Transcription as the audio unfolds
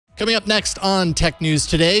Coming up next on Tech News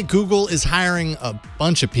Today, Google is hiring a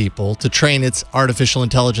bunch of people to train its artificial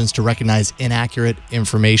intelligence to recognize inaccurate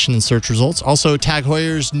information in search results. Also, Tag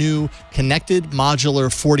Heuer's new Connected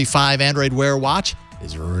Modular 45 Android Wear watch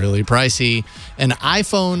is really pricey. An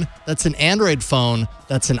iPhone that's an Android phone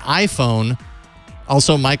that's an iPhone.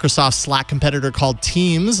 Also, Microsoft's Slack competitor called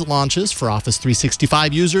Teams launches for Office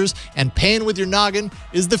 365 users, and paying with your noggin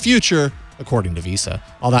is the future, according to Visa.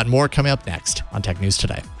 All that and more coming up next on Tech News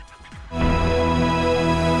Today.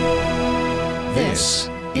 This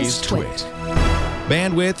is Twit.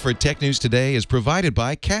 Bandwidth for Tech News Today is provided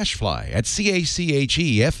by CashFly at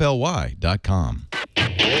CACHEFLY.com.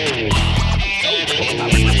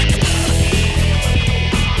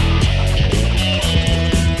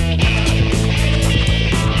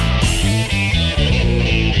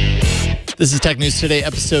 This is Tech News Today,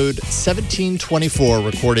 episode 1724,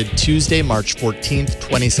 recorded Tuesday, March 14th,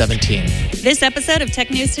 2017. This episode of Tech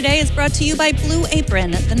News Today is brought to you by Blue Apron,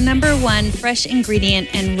 the #1 fresh ingredient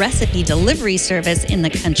and recipe delivery service in the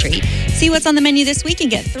country. See what's on the menu this week and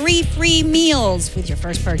get 3 free meals with your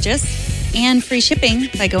first purchase and free shipping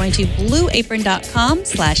by going to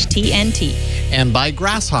blueapron.com/TNT. And by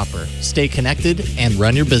Grasshopper. Stay connected and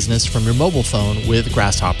run your business from your mobile phone with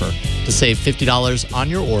Grasshopper. To save $50 on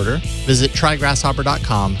your order, visit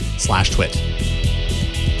trygrasshopper.com/twit.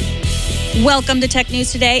 Welcome to Tech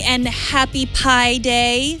News Today and happy Pi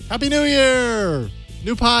Day. Happy New Year!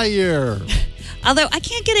 New Pi year. Although I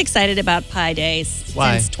can't get excited about Pi Day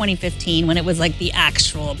since 2015 when it was like the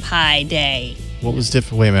actual Pi Day. What was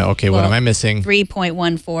different? Wait a minute. Okay, what am I missing?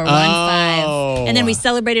 3.1415. Oh. And then we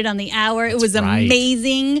celebrated on the hour. It was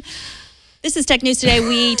amazing. This is Tech News Today.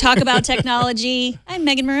 We talk about technology. I'm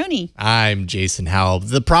Megan Maroney. I'm Jason Howell.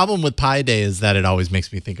 The problem with Pi Day is that it always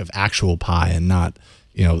makes me think of actual pie and not,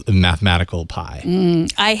 mathematical pie.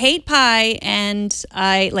 I hate pie and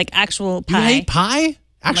I like actual pie. You hate pie?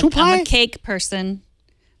 Actual pie? I'm a cake person.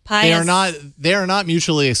 Pie They are not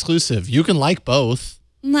mutually exclusive. You can like both.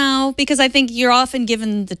 No, because I think you're often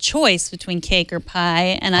given the choice between cake or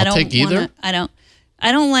pie, and I don't take either. I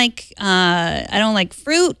don't like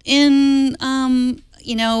fruit in a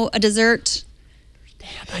dessert.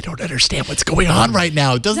 Damn, I don't understand what's going on right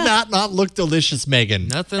now. Does that not look delicious, Megan?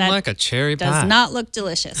 Nothing like a cherry pie. Does not look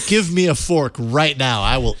delicious. Give me a fork right now.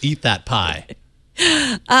 I will eat that pie.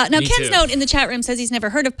 Now, Ken's note in the chat room says he's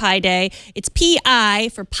never heard of Pi Day. It's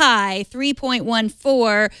PI for pi,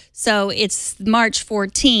 3.14, so it's March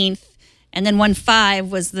 14th, and then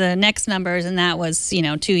 15 was the next numbers, and that was,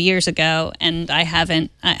 2 years ago, and I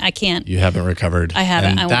can't. You haven't recovered. I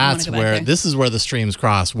haven't. And that's where, this is where the streams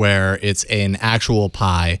cross, where it's an actual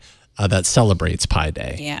pie that celebrates Pi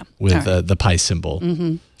Day. Yeah. With the pi symbol.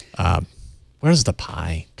 Mm-hmm. Where's the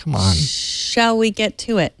pie? Come on. Shall we get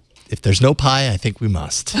to it? If there's no pie, I think we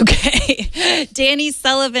must. Okay. Danny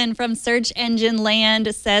Sullivan from Search Engine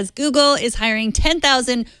Land says Google is hiring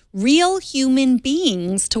 10,000 real human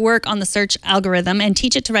beings to work on the search algorithm and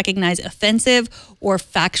teach it to recognize offensive or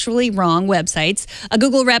factually wrong websites. A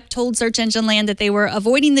Google rep told Search Engine Land that they were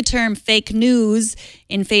avoiding the term fake news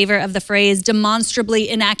in favor of the phrase demonstrably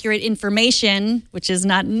inaccurate information, which is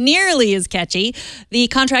not nearly as catchy. The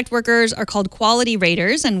contract workers are called quality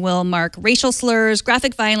raters and will mark racial slurs,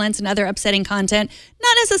 graphic violence, and other upsetting content,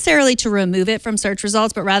 not necessarily to remove it from search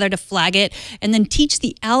results, but rather to flag it and then teach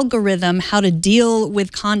the algorithm how to deal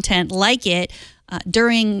with content like it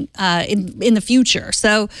in the future.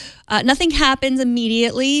 So nothing happens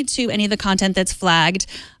immediately to any of the content that's flagged.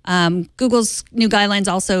 Google's new guidelines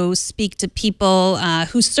also speak to people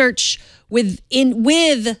who search in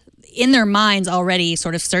their minds already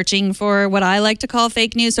sort of searching for what I like to call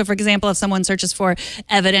fake news. So, for example, if someone searches for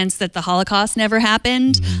evidence that the Holocaust never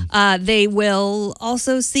happened, they will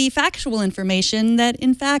also see factual information that,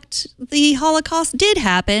 in fact, the Holocaust did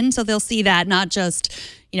happen. So they'll see that, not just,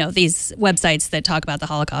 these websites that talk about the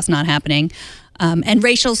Holocaust not happening. And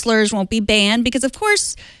racial slurs won't be banned because, of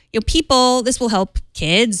course, this will help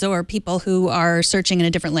kids or people who are searching in a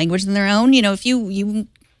different language than their own. If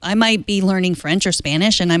I might be learning French or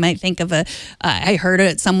Spanish, and I might think of I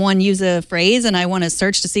heard someone use a phrase, and I want to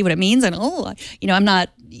search to see what it means. And I'm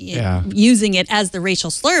not using it as the racial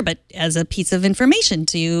slur, but as a piece of information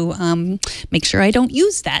to make sure I don't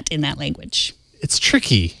use that in that language. It's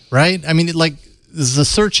tricky, right? I mean, this is a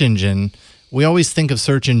search engine. We always think of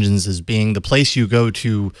search engines as being the place you go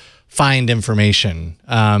to find information,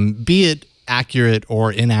 be it accurate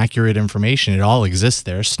or inaccurate information. It all exists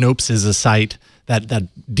there. Snopes is a site that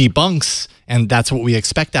debunks, and that's what we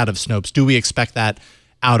expect out of Snopes. Do we expect that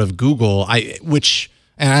out of Google? And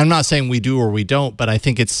I'm not saying we do or we don't, but I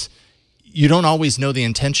think you don't always know the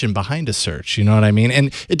intention behind a search. You know what I mean?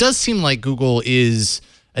 And it does seem like Google is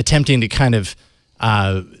attempting to kind of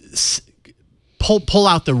pull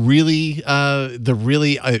out the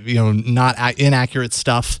really not inaccurate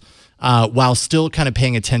stuff, while still kind of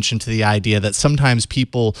paying attention to the idea that sometimes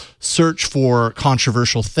people search for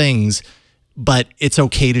controversial things, but it's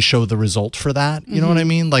okay to show the result for that. You know what I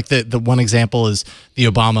mean? Like the one example is the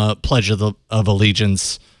Obama Pledge of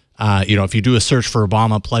Allegiance. If you do a search for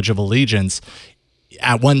Obama Pledge of Allegiance,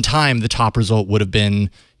 at one time the top result would have been,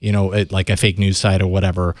 like a fake news site or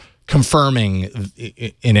whatever, confirming,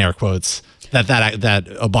 in air quotes, that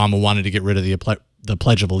Obama wanted to get rid of the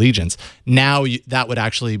Pledge of Allegiance. Now that would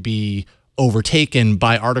actually be overtaken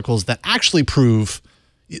by articles that actually prove,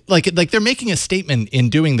 like they're making a statement in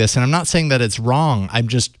doing this, and I'm not saying that it's wrong. I'm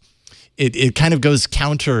just, it kind of goes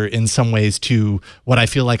counter in some ways to what I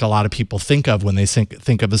feel like a lot of people think of when they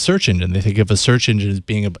think of a search engine. They think of a search engine as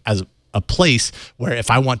being as a place where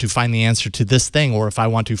if I want to find the answer to this thing, or if I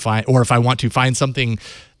want to find something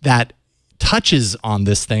that touches on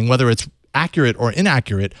this thing, whether it's accurate or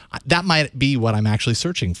inaccurate, that might be what I'm actually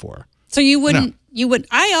searching for. So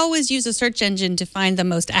I always use a search engine to find the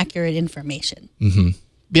most accurate information.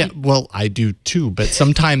 Yeah, well, I do too, but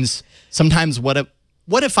sometimes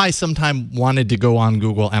what if I sometime wanted to go on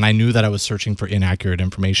Google and I knew that I was searching for inaccurate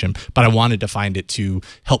information, but I wanted to find it to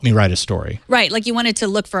help me write a story? Right, like you wanted to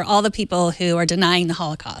look for all the people who are denying the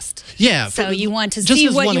Holocaust. Yeah. So you want to see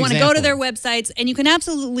what you want to go to their websites, and you can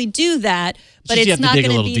absolutely do that, but it's not going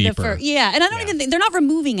to be the first. Yeah, and I don't even think they're not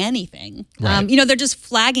removing anything. Right. They're just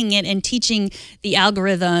flagging it and teaching the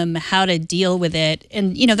algorithm how to deal with it,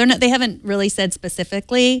 and they haven't really said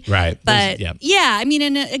specifically. Right. But yeah, I mean,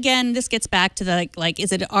 and again, this gets back to the like,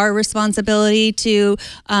 is it our responsibility to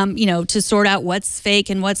to sort out what's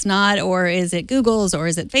fake and what's not, or is it Google's, or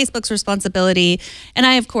is it Facebook's responsibility? And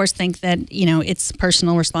I of course think that it's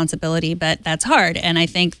personal responsibility, but that's hard. And I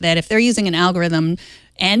think that if they're using an algorithm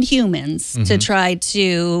and humans to try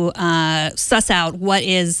to suss out what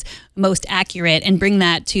is most accurate and bring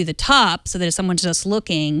that to the top, so that if someone's just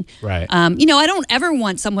looking, right? I don't ever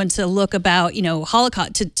want someone to look about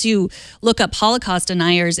Holocaust to look up Holocaust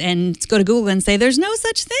deniers and go to Google and say there's no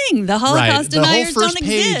such thing. The Holocaust deniers don't exist. The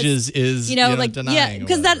whole first page is denying,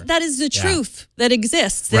 because that is the truth that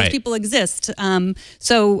exists. Those people exist.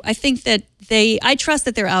 So I think that I trust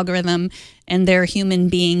that their algorithm and their human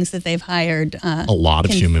beings that they've hired. A lot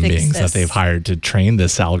of human beings that they've hired to train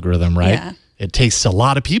this algorithm, right? Yeah. It takes a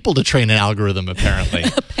lot of people to train an algorithm, apparently.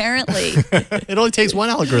 Apparently. It only takes one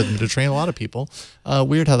algorithm to train a lot of people.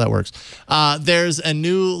 Weird how that works. There's a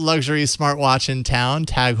new luxury smartwatch in town.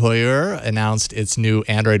 Tag Heuer announced its new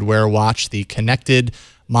Android Wear watch, the Connected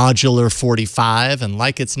Modular 45, and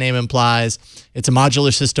like its name implies, it's a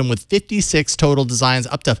modular system with 56 total designs,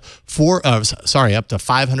 up to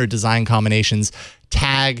 500 design combinations.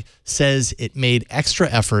 Tag says it made extra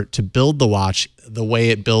effort to build the watch the way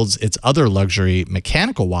it builds its other luxury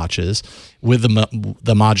mechanical watches. With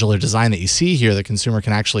the modular design that you see here, the consumer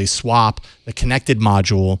can actually swap the connected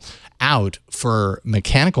module out for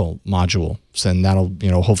mechanical module, and that'll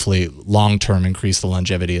hopefully long-term increase the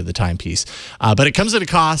longevity of the timepiece. But it comes at a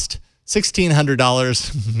cost,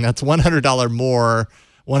 $1,600. That's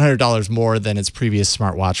 $100 more than its previous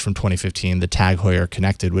smartwatch from 2015, the Tag Heuer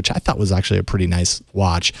Connected, which I thought was actually a pretty nice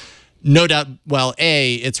watch. No doubt. Well,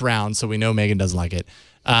 A, it's round, so we know Megan doesn't like it.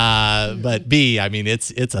 But B, I mean, it's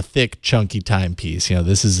a thick, chunky timepiece.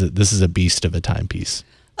 This is a beast of a timepiece.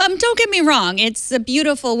 Don't get me wrong. It's a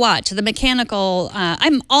beautiful watch. The mechanical,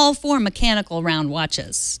 I'm all for mechanical round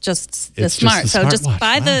watches. Just the smart. So just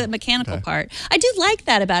buy the mechanical part. I do like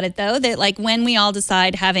that about it, though, that like when we all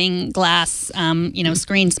decide having glass,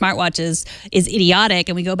 screen smartwatches is idiotic,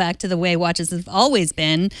 and we go back to the way watches have always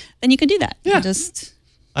been, then you can do that. Yeah.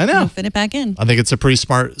 I know. Fit it back in. I think it's a pretty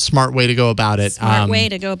smart way to go about it. Smart way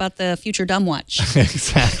to go about the future dumb watch.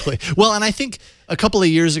 Exactly. Well, and I think a couple of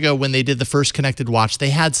years ago when they did the first connected watch, they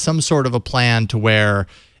had some sort of a plan to where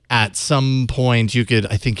at some point you could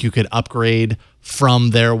upgrade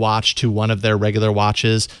from their watch to one of their regular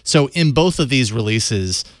watches. So in both of these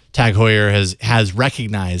releases, Tag Heuer has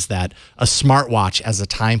recognized that a smartwatch as a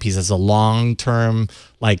timepiece, as a long-term,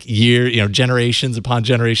 like generations upon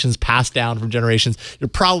generations, passed down from generations, you're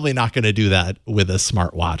probably not going to do that with a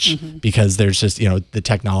smartwatch because there's just, the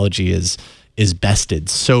technology is bested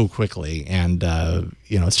so quickly, and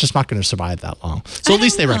it's just not going to survive that long. So at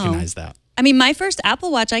least they recognize that. I mean, my first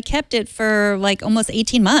Apple Watch, I kept it for like almost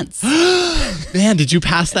 18 months. Man, did you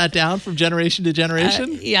pass that down from generation to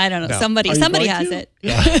generation? Yeah, I don't know. No. Somebody has it.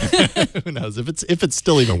 Yeah. Who knows if it's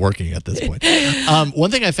still even working at this point.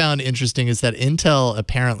 One thing I found interesting is that Intel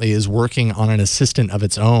apparently is working on an assistant of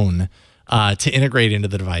its own to integrate into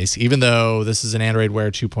the device. Even though this is an Android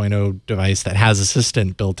Wear 2.0 device that has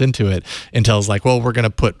Assistant built into it, Intel's like, well, we're going to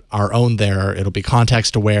put our own there. It'll be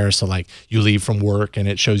context aware. So like you leave from work and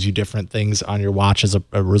it shows you different things on your watch as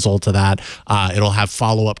a result of that. It'll have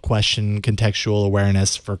follow-up question, contextual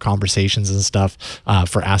awareness for conversations and stuff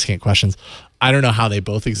for asking it questions. I don't know how they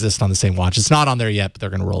both exist on the same watch. It's not on there yet, but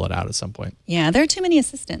they're going to roll it out at some point. Yeah, there are too many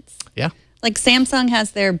assistants. Yeah. Like Samsung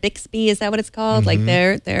has their Bixby, is that what it's called? Like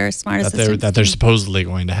their smart assistants. That they're supposedly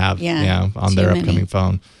going to have on their upcoming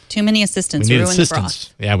phone. Too many assistants. We need ruin assistants.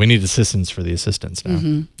 the broth. Yeah, we need assistants for the assistants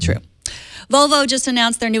now. True. Volvo just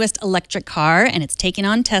announced their newest electric car, and it's taking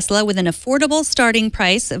on Tesla with an affordable starting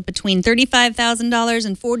price of between $35,000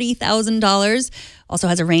 and $40,000. Also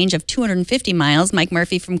has a range of 250 miles. Mike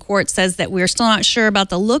Murphy from Quartz says that we're still not sure about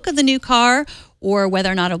the look of the new car or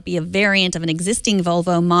whether or not it'll be a variant of an existing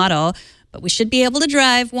Volvo model. But we should be able to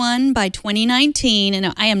drive one by 2019.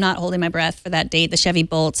 And I am not holding my breath for that date. The Chevy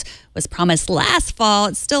Bolt was promised last fall.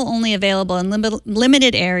 It's still only available in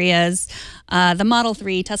limited areas. The Model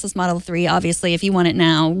 3, Tesla's Model 3, obviously, if you want it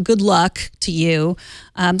now, good luck to you.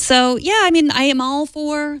 So, yeah, I mean, I am all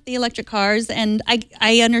for the electric cars. And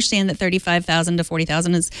I understand that $35,000 to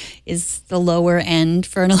 $40,000 is the lower end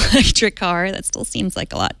for an electric car. That still seems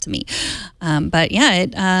like a lot to me. But,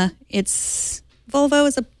 yeah, it's Volvo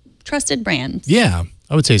is a trusted brand. Yeah,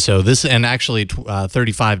 I would say so. This and actually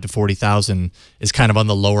 35 to 40,000 is kind of on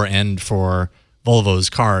the lower end for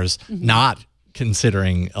Volvo's cars, not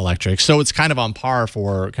considering electric. So it's kind of on par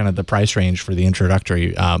for kind of the price range for the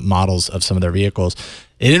introductory models of some of their vehicles.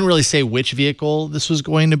 It didn't really say which vehicle this was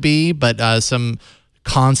going to be, but some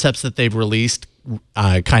concepts that they've released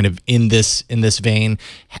kind of in this vein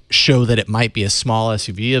show that it might be a small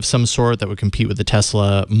SUV of some sort that would compete with the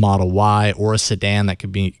Tesla Model Y, or a sedan that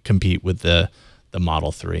could compete with the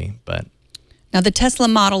Model 3. But now the Tesla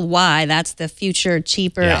Model Y, that's the future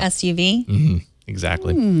cheaper SUV.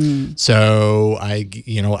 Exactly. So I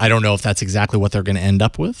don't know if that's exactly what they're going to end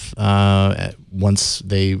up with once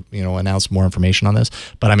they announce more information on this.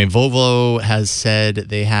 But I mean, Volvo has said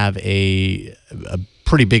they have a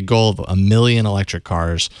pretty big goal of 1 million electric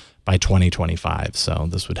cars by 2025. So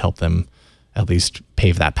this would help them at least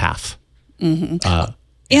pave that path.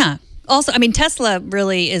 Yeah. Also, I mean, Tesla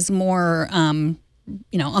really is more, on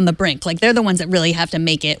the brink. Like, they're the ones that really have to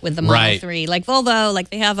make it with the Model 3. Like Volvo, like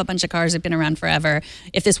they have a bunch of cars that have been around forever.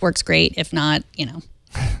 If this works, great. If not,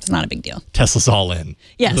 it's not a big deal. Tesla's all in.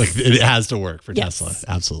 Yes. Like, it has to work for Tesla.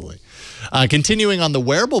 Absolutely. Continuing on the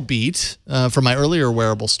wearable beat, from my earlier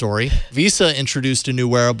wearable story, Visa introduced a new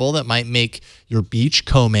wearable that might make your beach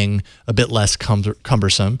combing a bit less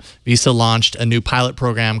cumbersome. Visa launched a new pilot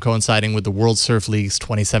program coinciding with the World Surf League's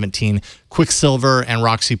 2017 Quicksilver and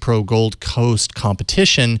Roxy Pro Gold Coast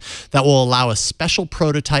competition that will allow a special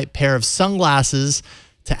prototype pair of sunglasses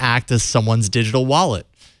to act as someone's digital wallet.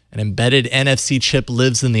 An embedded NFC chip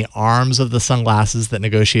lives in the arms of the sunglasses that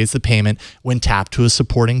negotiates the payment when tapped to a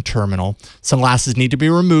supporting terminal. Sunglasses need to be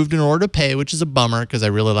removed in order to pay, which is a bummer because I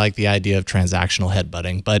really like the idea of transactional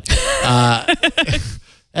headbutting. But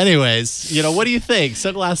anyways, what do you think?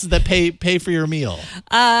 Sunglasses that pay for your meal.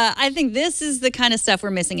 I think this is the kind of stuff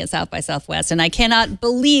we're missing at South by Southwest, and I cannot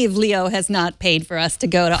believe Leo has not paid for us to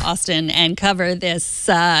go to Austin and cover this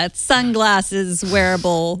sunglasses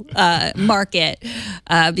wearable market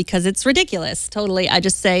because it's ridiculous. Totally. I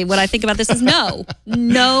just say what I think about this is no.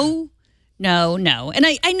 And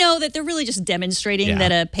I know that they're really just demonstrating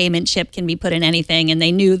that a payment chip can be put in anything. And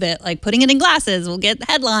they knew that like putting it in glasses will get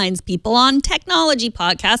headlines. People on technology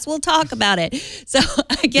podcasts will talk about it. So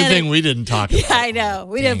I get the thing we didn't talk about. Yeah, I know.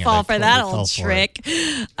 We didn't fall for that old trick.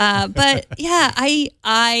 But yeah,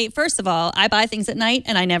 I first of all, I buy things at night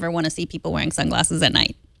and I never want to see people wearing sunglasses at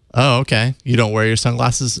night. Oh, okay. You don't wear your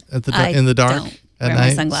sunglasses in the dark? Don't wear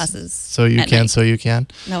my sunglasses. So you can.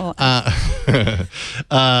 No.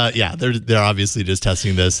 Yeah, they're obviously just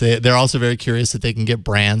testing this. They're also very curious that they can get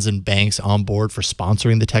brands and banks on board for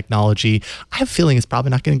sponsoring the technology. I have a feeling it's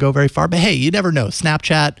probably not going to go very far, but hey, you never know.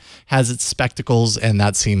 Snapchat has its spectacles, and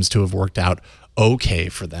that seems to have worked out okay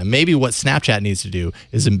for them. Maybe what Snapchat needs to do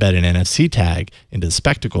is embed an NFC tag into the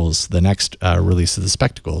spectacles, the next release of the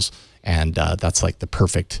spectacles, and that's like the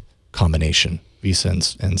perfect combination. Visa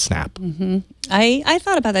and Snap. I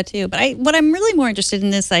thought about that too, but what I'm really more interested in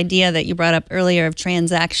this idea that you brought up earlier of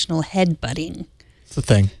transactional headbutting. It's a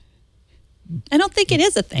thing. I don't think it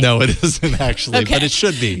is a thing. No, it isn't actually, but it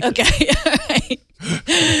should be. Okay, all right.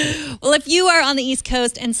 Well, if you are on the East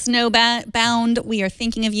Coast and snowbound, we are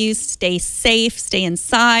thinking of you. Stay safe, stay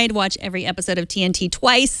inside, watch every episode of TNT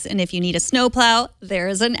twice. And if you need a snowplow, there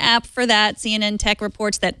is an app for that. CNN Tech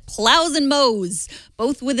reports that Plows and Mows,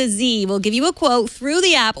 both with a Z, will give you a quote through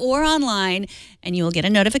the app or online, and you will get a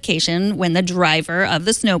notification when the driver of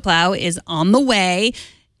the snowplow is on the way.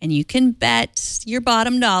 And you can bet your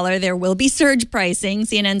bottom dollar there will be surge pricing.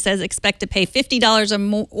 CNN says expect to pay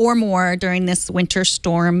 $50 or more during this winter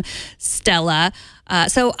storm, Stella.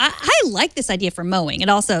 So I like this idea for mowing.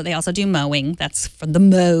 They also do mowing. That's for the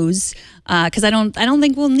mows. Because I don't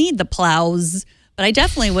think we'll need the plows, but I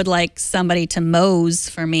definitely would like somebody to mows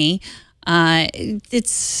for me.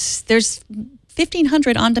 There's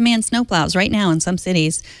 1,500 on-demand snowplows right now in some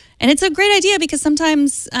cities. And it's a great idea because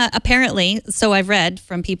sometimes, apparently, so I've read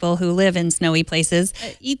from people who live in snowy places,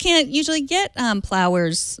 you can't usually get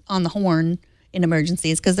plowers on the horn in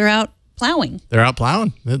emergencies because they're out plowing. They're out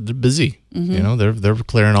plowing. They're busy. You know, they're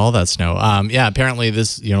clearing all that snow. Yeah, apparently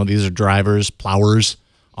these are drivers, plowers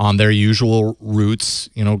on their usual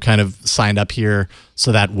routes, kind of signed up here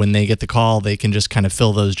so that when they get the call, they can just kind of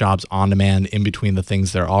fill those jobs on demand in between the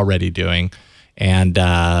things they're already doing. And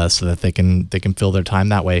so that they can fill their time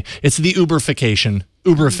that way. It's the Uberification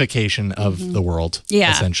of the world,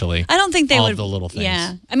 essentially. I don't think they all would. Of the little things.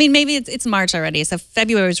 Yeah. I mean, maybe it's March already, so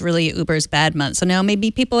February is really Uber's bad month. So now maybe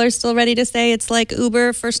people are still ready to say it's like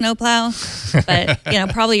Uber for snowplow. But,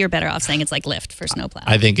 probably you're better off saying it's like Lyft for snowplow.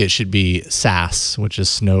 I think it should be SaaS, which is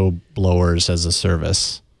Snow Blowers as a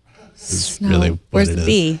Service. Really where's the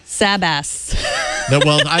B? Sabas. No,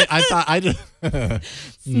 well, I thought I just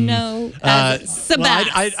snow. I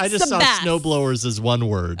just saw snowblowers as one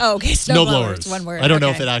word. Oh, okay, snowblowers, one word. I don't know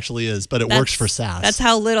if it actually is, but it works for SaaS. That's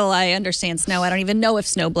how little I understand snow. I don't even know if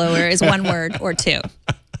snowblower is one word or two.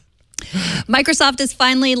 Microsoft is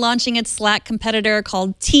finally launching its Slack competitor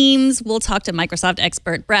called Teams. We'll talk to Microsoft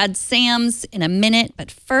expert Brad Sams in a minute.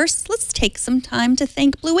 But first, let's take some time to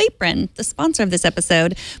thank Blue Apron, the sponsor of this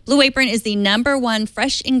episode. Blue Apron is the #1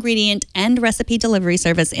 fresh ingredient and recipe delivery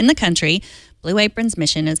service in the country. Blue Apron's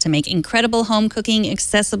mission is to make incredible home cooking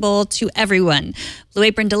accessible to everyone. Blue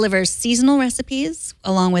Apron delivers seasonal recipes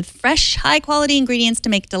along with fresh, high-quality ingredients to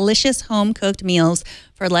make delicious home-cooked meals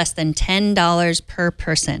for less than $10 per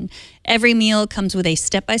person. Every meal comes with a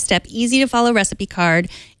step-by-step, easy-to-follow recipe card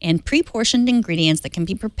and pre-portioned ingredients that can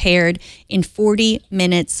be prepared in 40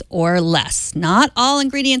 minutes or less. Not all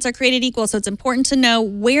ingredients are created equal, so it's important to know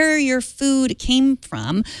where your food came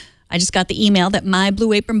from. I just got the email that my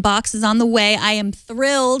Blue Apron box is on the way. I am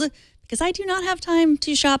thrilled because I do not have time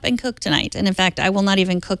to shop and cook tonight. And in fact, I will not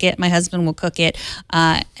even cook it. My husband will cook it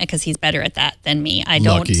because he's better at that than me. I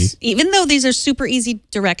don't. Lucky. Even though these are super easy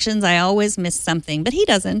directions, I always miss something, but he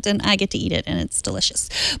doesn't, and I get to eat it, and it's delicious.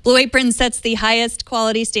 Blue Apron sets the highest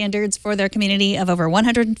quality standards for their community of over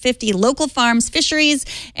 150 local farms, fisheries,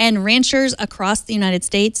 and ranchers across the United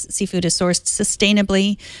States. Seafood is sourced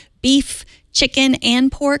sustainably. Beef, chicken,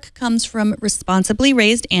 and pork comes from responsibly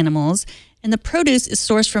raised animals, and the produce is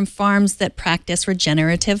sourced from farms that practice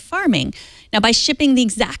regenerative farming. Now, by shipping the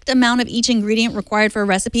exact amount of each ingredient required for a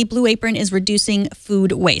recipe, Blue Apron is reducing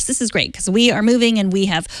food waste. This is great because we are moving and we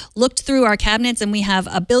have looked through our cabinets and we have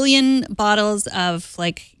a billion bottles of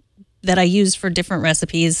that I use for different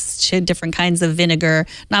recipes, different kinds of vinegar,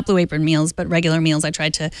 not Blue Apron meals, but regular meals I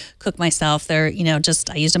tried to cook myself. They're,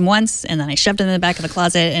 I used them once and then I shoved them in the back of the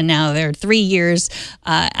closet and now they're 3 years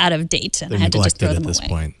out of date and I had to just throw them away. They're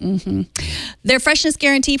neglected at this point. Their freshness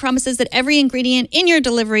guarantee promises that every ingredient in your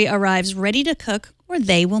delivery arrives ready to cook or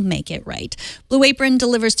they will make it right. Blue Apron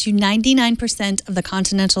delivers to 99% of the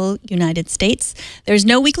continental United States. There's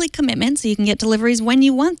no weekly commitment, so you can get deliveries when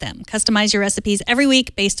you want them. Customize your recipes every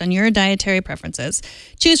week based on your dietary preferences.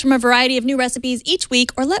 Choose from a variety of new recipes each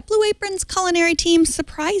week, or let Blue Apron's culinary team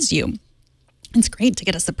surprise you. It's great to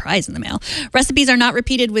get a surprise in the mail. Recipes are not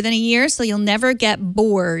repeated within a year, so you'll never get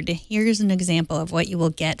bored. Here's an example of what you will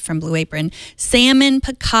get from Blue Apron. Salmon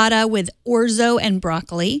piccata with orzo and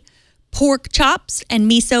broccoli. Pork chops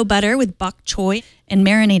and miso butter with bok choy and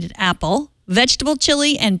marinated apple, vegetable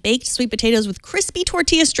chili and baked sweet potatoes with crispy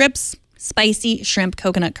tortilla strips, spicy shrimp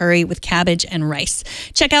coconut curry with cabbage and rice.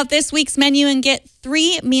 Check out this week's menu and get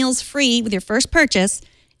 3 meals free with your first purchase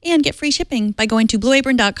and get free shipping by going to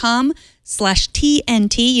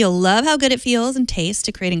blueapron.com/TNT. You'll love how good it feels and tastes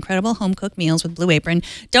to create incredible home-cooked meals with Blue Apron.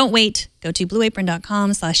 Don't wait. Go to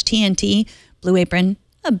blueapron.com/TNT. Blue Apron,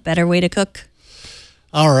 a better way to cook.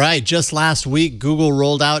 All right, just last week, Google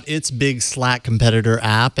rolled out its big Slack competitor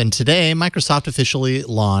app, and today, Microsoft officially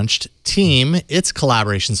launched Team, its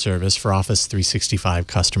collaboration service for Office 365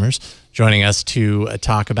 customers. Joining us to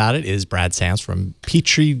talk about it is Brad Sands from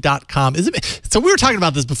Petrie.com. So we were talking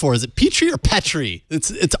about this before. Is it Petrie or Petri?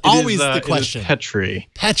 It's always the question. It is Petri.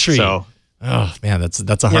 Petri. So, oh, man, that's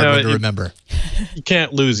a hard one to remember. You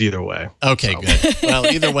can't lose either way. Okay, good. Well,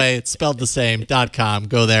 either way, it's spelled the same, .com.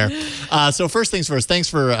 Go there. So first things first, thanks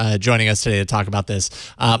for joining us today to talk about this.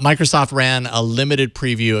 Microsoft ran a limited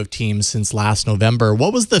preview of Teams since last November.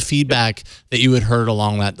 What was the feedback that you had heard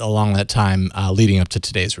along that time leading up to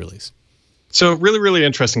today's release? So really, really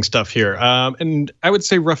interesting stuff here. And I would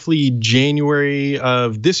say roughly January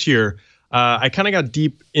of this year, I kind of got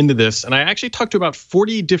deep into this, and I actually talked to about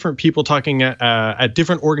 40 different people talking at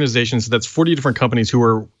different organizations. That's 40 different companies who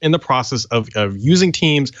are in the process of using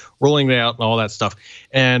Teams, rolling it out, and all that stuff.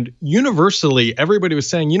 And universally, everybody was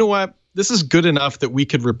saying, you know what, this is good enough that we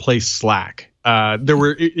could replace Slack.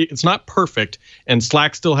 It's not perfect, and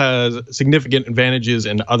Slack still has significant advantages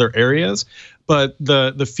in other areas. But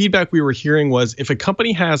the feedback we were hearing was, if a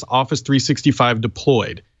company has Office 365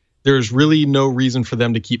 deployed, there's really no reason for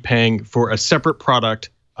them to keep paying for a separate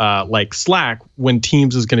product like Slack when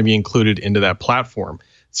Teams is going to be included into that platform.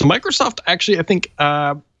 So Microsoft actually, I think,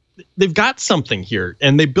 they've got something here,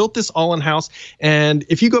 and they built this all in-house. And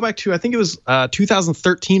if you go back to, I think it was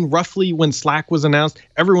 2013, roughly, when Slack was announced,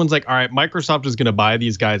 everyone's like, all right, Microsoft is going to buy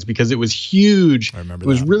these guys because it was huge. I remember it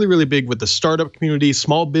was really, really big with the startup community,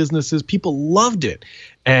 small businesses. People loved it.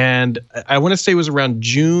 And I want to say it was around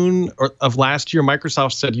June of last year,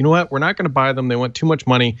 Microsoft said, you know what, we're not going to buy them. They want too much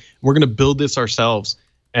money. We're going to build this ourselves.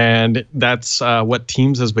 And that's what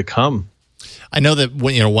Teams has become. I know that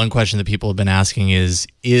one question that people have been asking is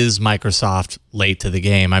Microsoft late to the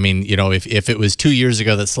game? I mean, if it was 2 years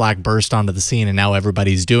ago that Slack burst onto the scene and now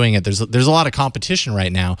everybody's doing it, there's a lot of competition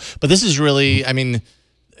right now. But this is really, I mean,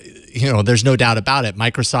 there's no doubt about it.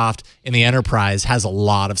 Microsoft in the enterprise has a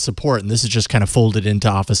lot of support, and this is just kind of folded into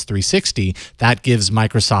Office 360. That gives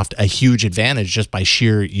Microsoft a huge advantage just by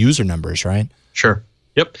sheer user numbers, right? Sure.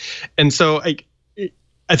 Yep. And so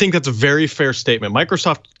I think that's a very fair statement.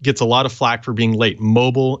 Microsoft gets a lot of flack for being late.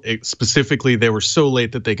 Mobile, specifically, they were so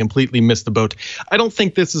late that they completely missed the boat. I don't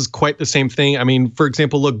think this is quite the same thing. I mean, for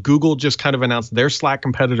example, look, Google just kind of announced their Slack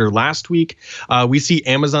competitor last week. We see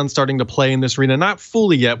Amazon starting to play in this arena, not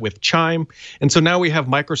fully yet with Chime. And so now we have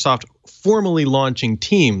Microsoft formally launching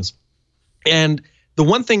Teams. And the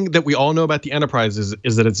one thing that we all know about the enterprise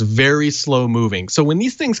is that it's very slow moving. So when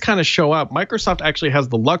these things kind of show up, Microsoft actually has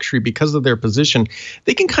the luxury, because of their position,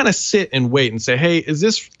 they can kind of sit and wait and say, hey, is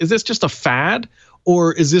this just a fad,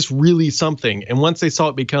 or is this really something? And once they saw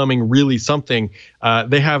it becoming really something,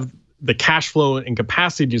 they have the cash flow and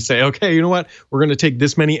capacity to say, okay, you know what, we're going to take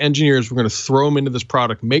this many engineers, we're going to throw them into this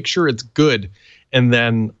product, make sure it's good, and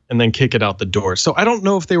then kick it out the door. So I don't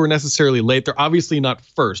know if they were necessarily late. They're obviously not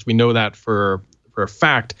first. We know that for a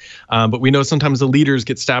fact, but we know sometimes the leaders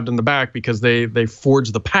get stabbed in the back because they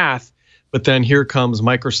forge the path. But then here comes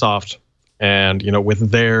Microsoft, and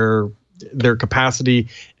with their capacity,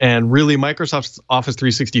 and really Microsoft's Office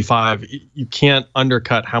 365, you can't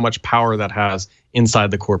undercut how much power that has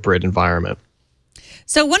inside the corporate environment.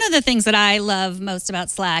 So one of the things that I love most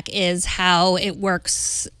about Slack is how it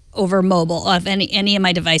works over mobile, of any of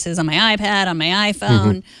my devices, on my iPad, on my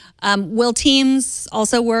iPhone. Will Teams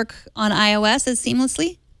also work on iOS as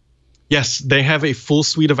seamlessly? Yes, they have a full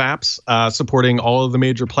suite of apps supporting all of the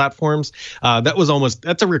major platforms.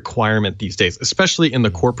 That's a requirement these days, especially in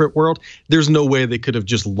the corporate world. There's no way they could have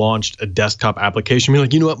just launched a desktop application, be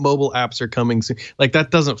like, you know what, mobile apps are coming soon. Like,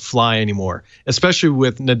 that doesn't fly anymore, especially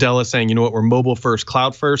with Nadella saying, you know what, we're mobile first,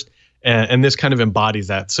 cloud first. And this kind of embodies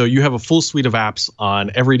that. So you have a full suite of apps on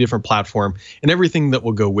every different platform and everything that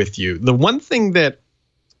will go with you. The one thing that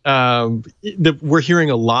we're hearing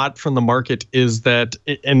a lot from the market is that,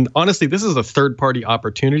 and honestly, this is a third-party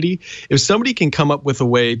opportunity. If somebody can come up with a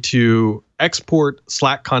way to export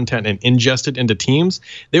Slack content and ingest it into Teams,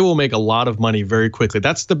 they will make a lot of money very quickly.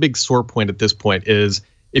 That's the big sore point at this point, is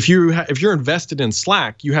if you're invested in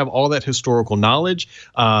Slack, you have all that historical knowledge,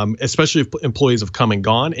 especially if employees have come and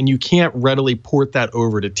gone, and you can't readily port that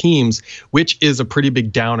over to Teams, which is a pretty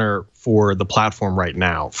big downer for the platform right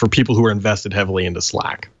now for people who are invested heavily into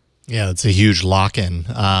Slack. Yeah, it's a huge lock-in.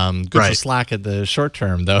 Good for Slack at the short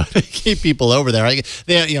term, though, to keep people over there.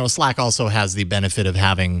 Slack also has the benefit of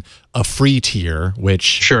having a free tier, which,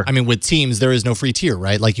 sure. I mean, with Teams, there is no free tier,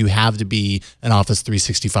 right? Like, you have to be an Office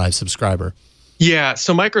 365 subscriber. Yeah,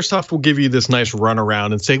 so Microsoft will give you this nice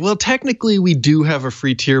runaround and say, well, technically we do have a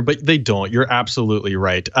free tier, but they don't. You're absolutely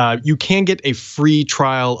right. You can get a free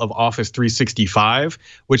trial of Office 365,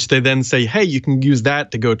 which they then say, hey, you can use that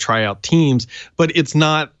to go try out Teams, but it's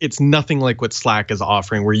nothing like what Slack is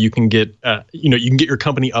offering, where you can get, you can get your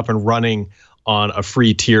company up and running on a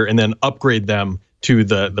free tier and then upgrade them to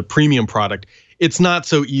the premium product. It's not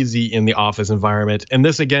so easy in the Office environment. And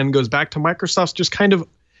this again goes back to Microsoft's just kind of,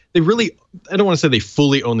 I don't want to say they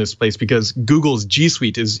fully own this space, because Google's G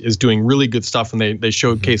Suite is doing really good stuff, and they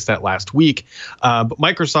showcased that last week. But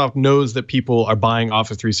Microsoft knows that people are buying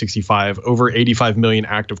Office 365, over 85 million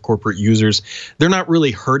active corporate users. They're not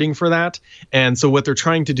really hurting for that. And so what they're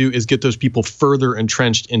trying to do is get those people further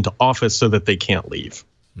entrenched into Office so that they can't leave.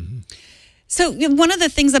 Mm-hmm. So one of the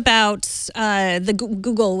things about the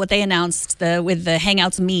Google, what they announced with the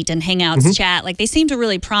Hangouts Meet and Hangouts Chat, like they seem to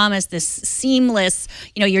really promise this seamless,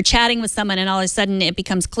 you're chatting with someone and all of a sudden it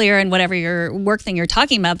becomes clear in whatever your work thing you're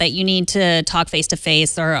talking about that you need to talk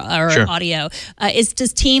face-to-face or Sure. audio.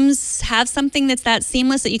 Does Teams have something that's that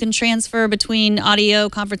seamless that you can transfer between audio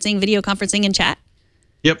conferencing, video conferencing, and chat?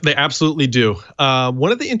 Yep, they absolutely do.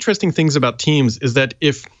 One of the interesting things about Teams is that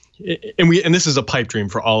and this is a pipe dream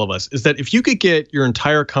for all of us, is that if you could get your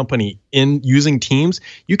entire company in using Teams,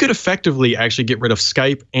 you could effectively actually get rid of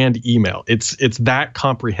Skype and email. It's that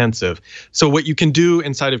comprehensive. So what you can do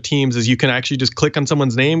inside of Teams is you can actually just click on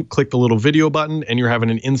someone's name, click the little video button, and you're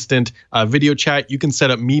having an instant video chat. You can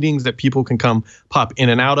set up meetings that people can come pop in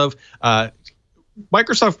and out of.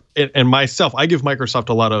 Microsoft and myself, I give Microsoft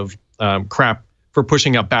a lot of crap for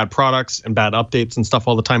pushing out bad products and bad updates and stuff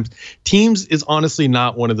all the time. Teams is honestly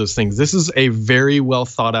not one of those things. This is a very well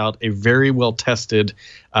thought out, a very well tested,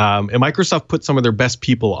 and Microsoft put some of their best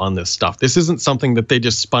people on this stuff. This isn't something that they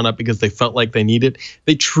just spun up because they felt like they needed.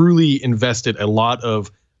 They truly invested a lot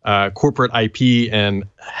of corporate IP and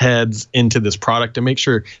heads into this product to make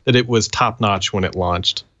sure that it was top notch when it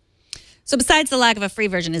launched. So besides the lack of a free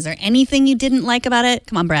version, is there anything you didn't like about it?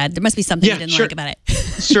 Come on, Brad. There must be something you didn't like about it.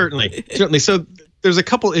 Certainly. So there's a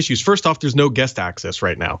couple issues. First off, there's no guest access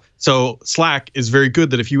right now. So Slack is very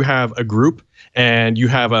good that if you have a group and you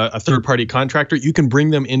have a third-party contractor, you can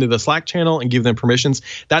bring them into the Slack channel and give them permissions.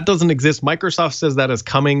 That doesn't exist. Microsoft says that is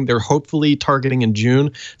coming. They're hopefully targeting in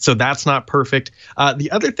June. So that's not perfect. The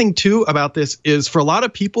other thing, too, about this is for a lot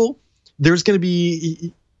of people, there's going to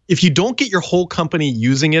be... If you don't get your whole company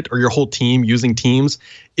using it or your whole team using Teams,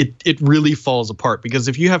 it really falls apart. Because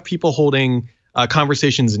if you have people holding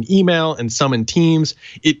conversations in email and some in Teams,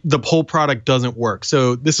 the whole product doesn't work.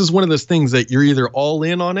 So this is one of those things that you're either all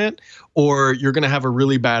in on it or you're going to have a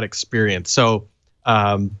really bad experience. So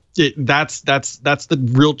that's the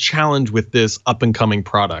real challenge with this up and coming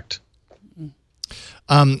product.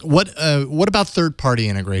 What about third-party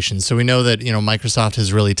integrations? So we know that Microsoft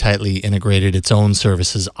has really tightly integrated its own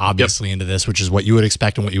services, obviously, into this, which is what you would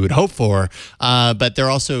expect and what you would hope for. But they're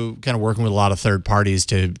also kind of working with a lot of third parties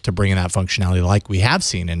to bring in that functionality, like we have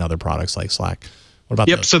seen in other products like Slack. What about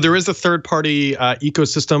those? So there is a third-party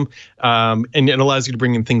ecosystem, and it allows you to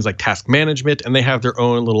bring in things like task management, and they have their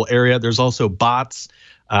own little area. There's also bots.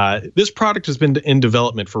 This product has been in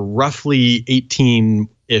development for roughly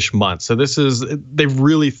 18-ish months. So they've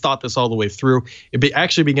really thought this all the way through. It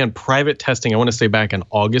actually began private testing, I want to say back in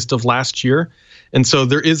August of last year. And so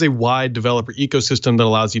there is a wide developer ecosystem that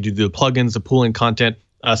allows you to do the plugins, the pooling content.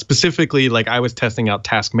 Specifically, like I was testing out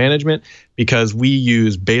task management because we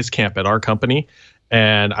use Basecamp at our company.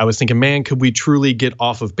 And I was thinking, man, could we truly get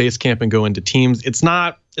off of Basecamp and go into Teams? It's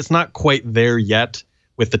not quite there yet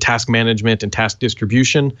with the task management and task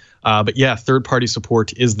distribution. But yeah, third-party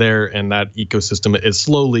support is there, and that ecosystem is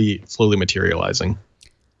slowly materializing.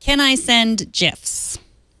 Can I send GIFs?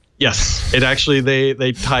 Yes, it actually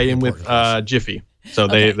they tie in with Jiffy, so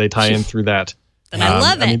they tie in through that. And I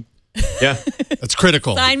love it. Yeah, that's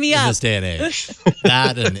critical. Sign me up in this day and age.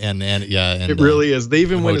 That and it really is. They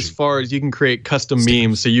even went as far as you can create custom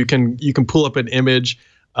memes, so you can pull up an image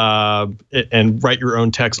and write your own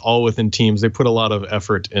text all within Teams. They put a lot of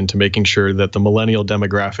effort into making sure that the millennial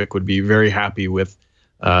demographic would be very happy with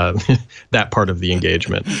that part of the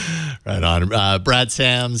engagement. Right on. Brad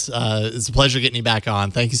Sams, it's a pleasure getting you back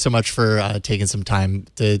on. Thank you so much for taking some time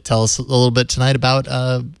to tell us a little bit tonight about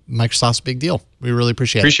Microsoft's big deal. We really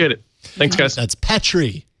appreciate it. Thanks, guys. That's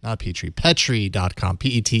Petri, not Petri, Petri.com,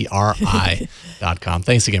 Petri.com.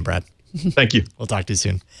 Thanks again, Brad. Thank you. We'll talk to you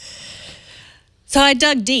soon. So I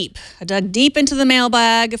dug deep. I dug deep into the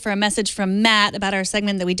mailbag for a message from Matt about our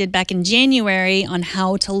segment that we did back in January on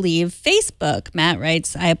how to leave Facebook. Matt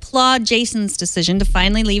writes, I applaud Jason's decision to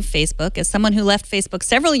finally leave Facebook. As someone who left Facebook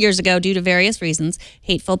several years ago due to various reasons,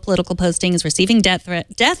 hateful political postings, receiving death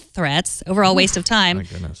threats, overall waste of time, My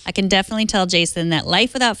goodness. I can definitely tell Jason that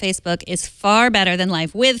life without Facebook is far better than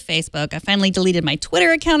life with Facebook. I finally deleted my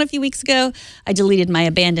Twitter account a few weeks ago. I deleted my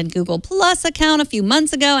abandoned Google Plus account a few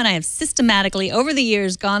months ago, and I have systematically over the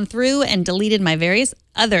years gone through and deleted my various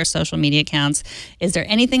other social media accounts. Is there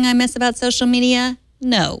anything I miss about social media?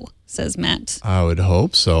 No, says Matt. I would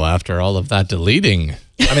hope so after all of that deleting.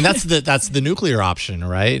 I mean, that's the nuclear option,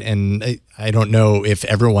 right? And I don't know if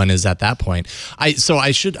everyone is at that point. So I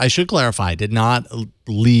should clarify, I did not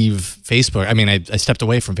leave Facebook. I mean, I stepped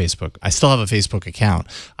away from Facebook. I still have a Facebook account.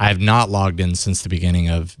 I have not logged in since the beginning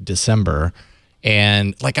of December.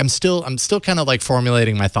 And like I'm still kind of like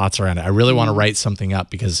formulating my thoughts around it. I really want to write something up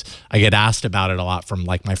because I get asked about it a lot from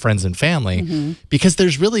like my friends and family. Because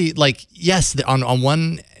there's really like, yes, on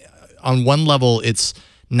one level it's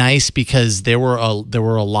nice because there were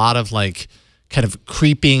a lot of like kind of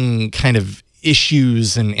creeping kind of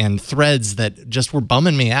issues and threads that just were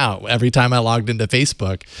bumming me out every time I logged into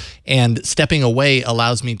Facebook. And stepping away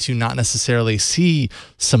allows me to not necessarily see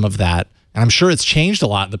some of that. And I'm sure it's changed a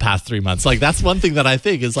lot in the past 3 months. Like, that's one thing that I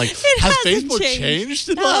think is like, has Facebook changed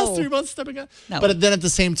in the last 3 months? Stepping out? No. But then at the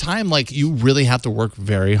same time, like, you really have to work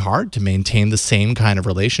very hard to maintain the same kind of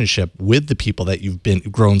relationship with the people that you've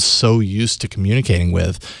grown so used to communicating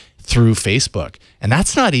with through Facebook. And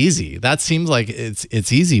that's not easy. That seems like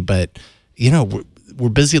it's easy, but, you know, we're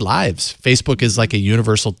busy lives. Facebook is like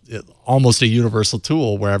almost a universal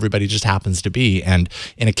tool where everybody just happens to be. And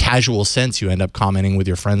in a casual sense, you end up commenting with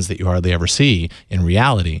your friends that you hardly ever see. In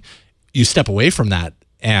reality, you step away from that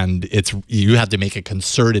and you have to make a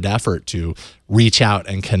concerted effort to reach out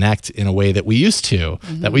and connect in a way that we used to,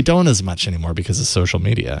 that we don't as much anymore because of social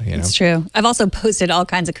media. You know? It's true. I've also posted all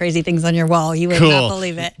kinds of crazy things on your wall. You would not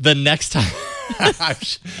believe it. The next time.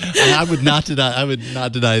 I would not deny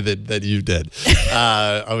that you did.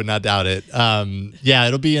 I would not doubt it. Yeah,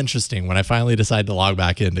 it'll be interesting when I finally decide to log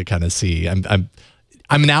back in to kind of see. I'm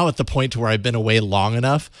now at the point to where I've been away long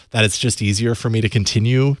enough that it's just easier for me to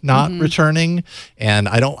continue not returning. And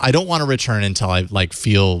I don't want to return until I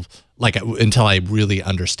until I really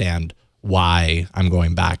understand why I'm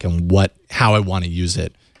going back and how I want to use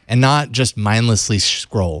it. And not just mindlessly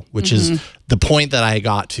scroll, which is the point that I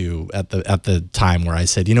got to at the time where I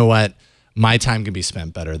said, you know what, my time can be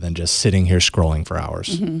spent better than just sitting here scrolling for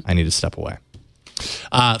hours. I need to step away.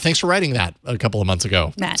 Thanks for writing that a couple of months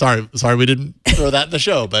ago. Matt. Sorry we didn't throw that in the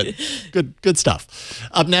show, but good stuff.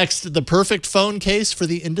 Up next, the perfect phone case for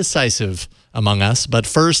the indecisive among us. But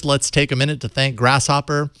first, let's take a minute to thank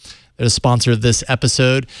Grasshopper. They're the sponsor of this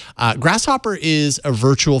episode. Grasshopper is a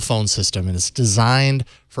virtual phone system, and it's designed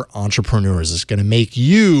for entrepreneurs. It's going to make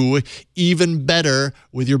you even better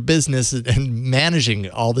with your business and managing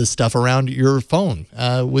all this stuff around your phone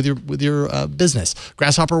with your business.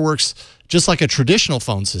 Grasshopper works just like a traditional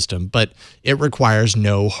phone system, but it requires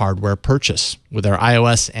no hardware purchase. With our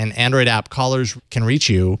iOS and Android app, callers can reach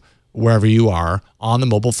you wherever you are on the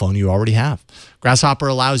mobile phone you already have. Grasshopper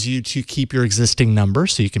allows you to keep your existing number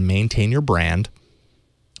so you can maintain your brand.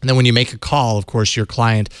 And then when you make a call, of course, your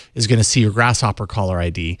client is going to see your Grasshopper caller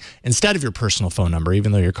ID instead of your personal phone number,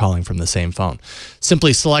 even though you're calling from the same phone.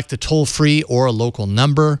 Simply select a toll-free or a local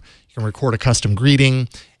number. You can record a custom greeting,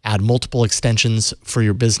 add multiple extensions for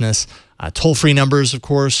your business. Toll-free numbers, of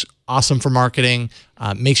course, awesome for marketing,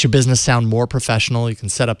 makes your business sound more professional. You can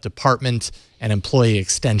set up department and employee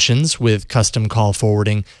extensions with custom call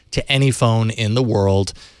forwarding to any phone in the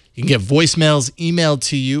world. You can get voicemails emailed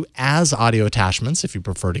to you as audio attachments if you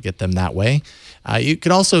prefer to get them that way. You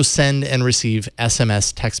can also send and receive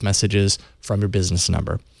SMS text messages from your business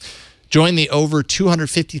number. Join the over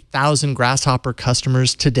 250,000 Grasshopper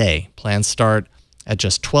customers today. Plans start at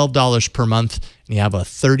just $12 per month, and you have a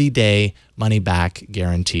 30-day money-back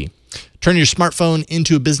guarantee. Turn your smartphone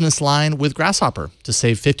into a business line with Grasshopper. To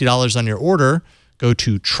save $50 on your order, go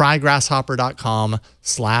to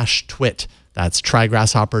trygrasshopper.com/twit. That's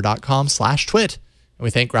trygrasshopper.com/twit. And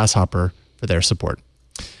we thank Grasshopper for their support.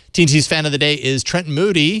 TNT's fan of the day is Trenton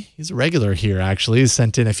Moody. He's a regular here, actually. He's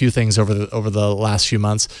sent in a few things over the last few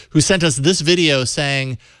months, who sent us this video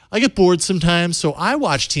saying, I get bored sometimes, so I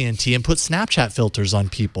watch TNT and put Snapchat filters on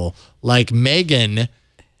people like Megan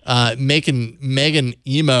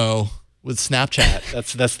emo with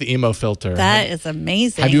Snapchat. That's the emo filter. That is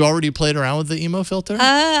amazing. Have you already played around with the emo filter?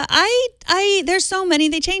 There's so many.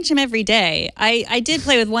 They change them every day. I did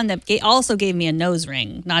play with one that also gave me a nose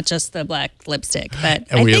ring, not just the black lipstick. But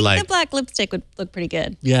I think the black lipstick would look pretty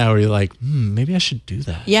good. Yeah, where you're like, maybe I should do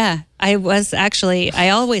that. Yeah, I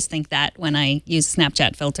always think that when I use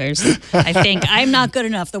Snapchat filters. I think I'm not good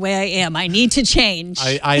enough the way I am. I need to change.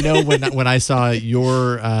 I know when I saw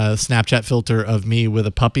your Snapchat filter of me with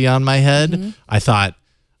a puppy on my head, I thought,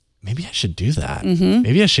 maybe I should do that.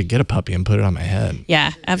 Maybe I should get a puppy and put it on my head.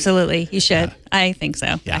 Yeah, absolutely. You should. Yeah. I think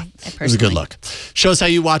so. Yeah, it was a good look. Show us how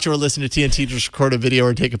you watch or listen to TNT. Just record a video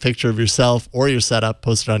or take a picture of yourself or your setup.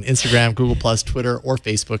 Post it on Instagram, Google+, Twitter, or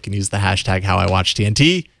Facebook, and use the hashtag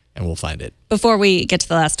HowIWatchTNT, and we'll find it. Before we get to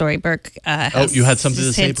the last story, Burke you had something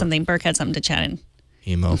to say? Burke had something to chat in.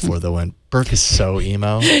 Emo for the win. Burke is so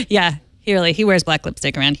emo. Yeah, he wears black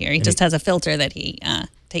lipstick around here. He just has a filter that he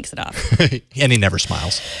takes it off. And he never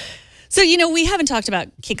smiles. So, we haven't talked about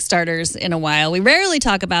Kickstarters in a while. We rarely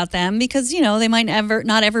talk about them because, they might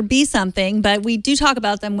not ever be something, but we do talk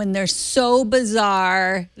about them when they're so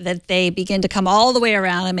bizarre that they begin to come all the way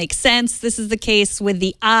around and make sense. This is the case with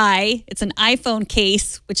the It's an iPhone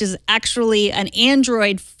case, which is actually an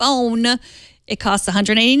Android phone. It costs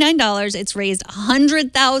 $189. It's raised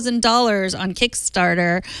 $100,000 on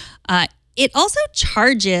Kickstarter. It also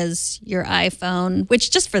charges your iPhone,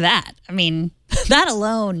 which just for that, that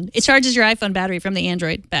alone, it charges your iPhone battery from the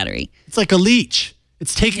Android battery. It's like a leech.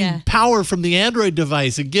 It's taking power from the Android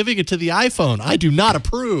device and giving it to the iPhone. I do not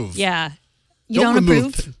approve. Yeah. You don't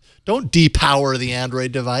approve? Don't depower the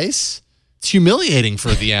Android device. It's humiliating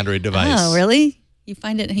for the Android device. Oh, really? You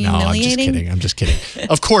find it humiliating? No, I'm just kidding.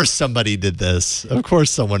 Of course somebody did this. Of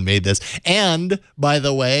course someone made this. And, by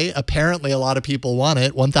the way, apparently a lot of people want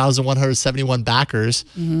it. 1,171 backers.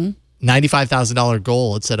 $95,000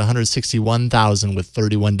 goal. It's at $161,000 with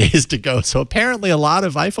 31 days to go. So apparently a lot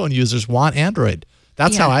of iPhone users want Android.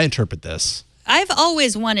 That's how I interpret this. I've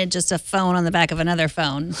always wanted just a phone on the back of another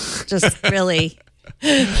phone. Just really...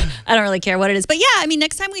 I don't really care what it is. But yeah,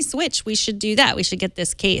 next time we switch, we should do that. We should get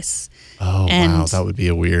this case. Oh, wow. That would be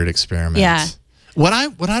a weird experiment. Yeah. What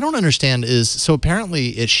I don't understand is, so apparently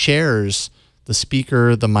it shares the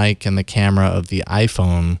speaker, the mic, and the camera of the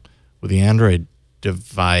iPhone with the Android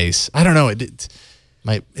device. I don't know. It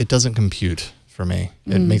doesn't compute for me.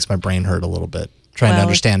 It makes my brain hurt a little bit trying to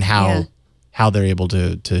understand how they're able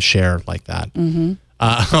to share like that.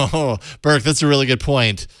 Burke, that's a really good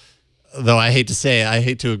point. Though I hate to say it, I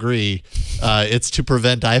hate to agree. It's to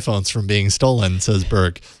prevent iPhones from being stolen, says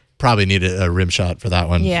Burke. Probably need a rim shot for that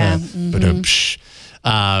one. Yeah.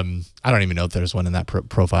 I don't even know if there's one in that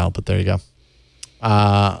profile, but there you go.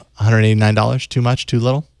 $189, too much, too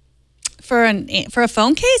little? For a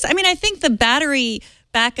phone case? I think the battery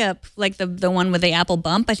backup, like the one with the Apple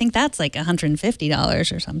bump, I think that's like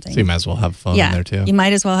 $150 or something. So you might as well have a phone in there too. You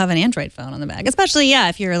might as well have an Android phone on the back, especially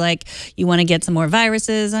if you're like, you want to get some more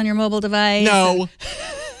viruses on your mobile device. No.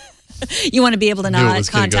 You want to be able to not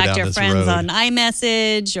contact your friends on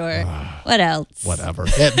iMessage or what else? Whatever.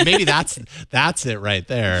 Yeah, maybe that's it right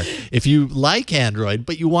there. If you like Android,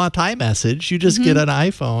 but you want iMessage, you just get an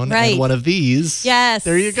iPhone and one of these. Yes.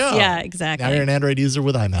 There you go. Yeah, exactly. Now you're an Android user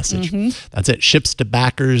with iMessage. That's it. Ships to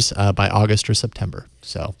backers by August or September.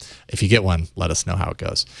 So if you get one, let us know how it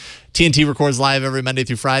goes. TNT records live every Monday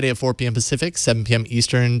through Friday at 4 p.m. Pacific, 7 p.m.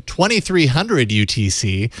 Eastern, 2300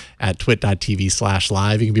 UTC at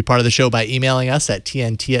twit.tv/live. You can be part of the show by emailing us at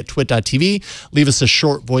tnt@twit.tv. Leave us a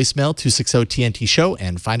short voicemail, 260-TNT-SHOW,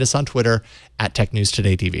 and find us on Twitter at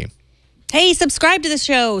TechNewsTodayTV. Hey, subscribe to the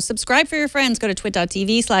show. Subscribe for your friends. Go to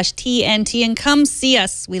twit.tv/TNT and come see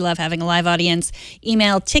us. We love having a live audience.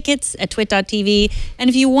 Email tickets@twit.tv. And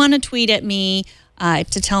if you want to tweet at me,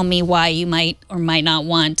 to tell me why you might or might not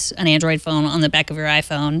want an Android phone on the back of your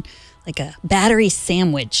iPhone, like a battery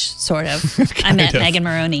sandwich, sort of. I'm at Megan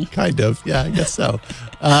Maroney. Kind of. Yeah, I guess so.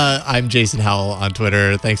 I'm Jason Howell on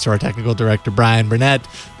Twitter. Thanks to our technical director, Brian Burnett.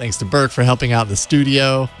 Thanks to Burke for helping out in the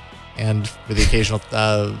studio and for the occasional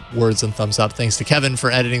words and thumbs up. Thanks to Kevin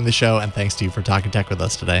for editing the show, and thanks to you for talking tech with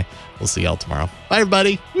us today. We'll see y'all tomorrow. Bye,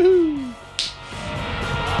 everybody. Woo-hoo.